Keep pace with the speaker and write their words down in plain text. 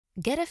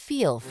Get a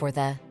feel for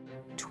the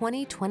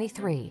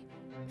 2023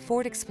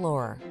 Ford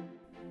Explorer.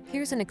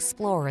 Here's an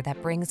Explorer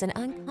that brings an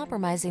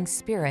uncompromising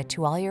spirit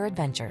to all your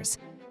adventures.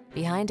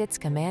 Behind its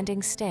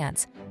commanding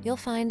stance, you'll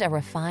find a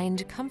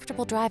refined,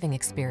 comfortable driving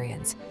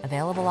experience,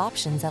 available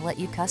options that let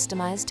you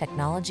customize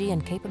technology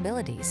and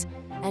capabilities,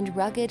 and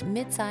rugged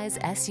midsize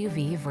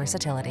SUV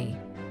versatility.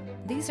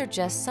 These are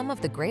just some of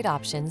the great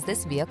options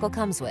this vehicle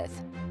comes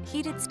with: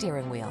 heated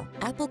steering wheel,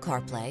 Apple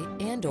CarPlay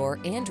and/or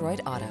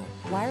Android Auto,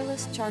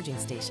 wireless charging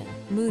station,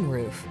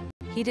 moonroof,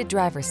 heated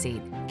driver's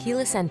seat,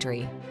 keyless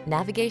entry,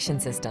 navigation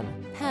system,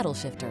 paddle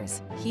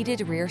shifters,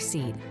 heated rear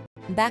seat,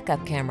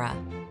 backup camera.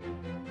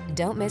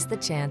 Don't miss the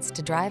chance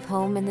to drive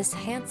home in this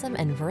handsome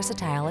and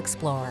versatile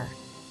Explorer.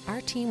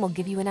 Our team will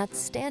give you an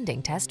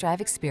outstanding test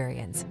drive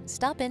experience.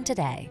 Stop in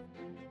today.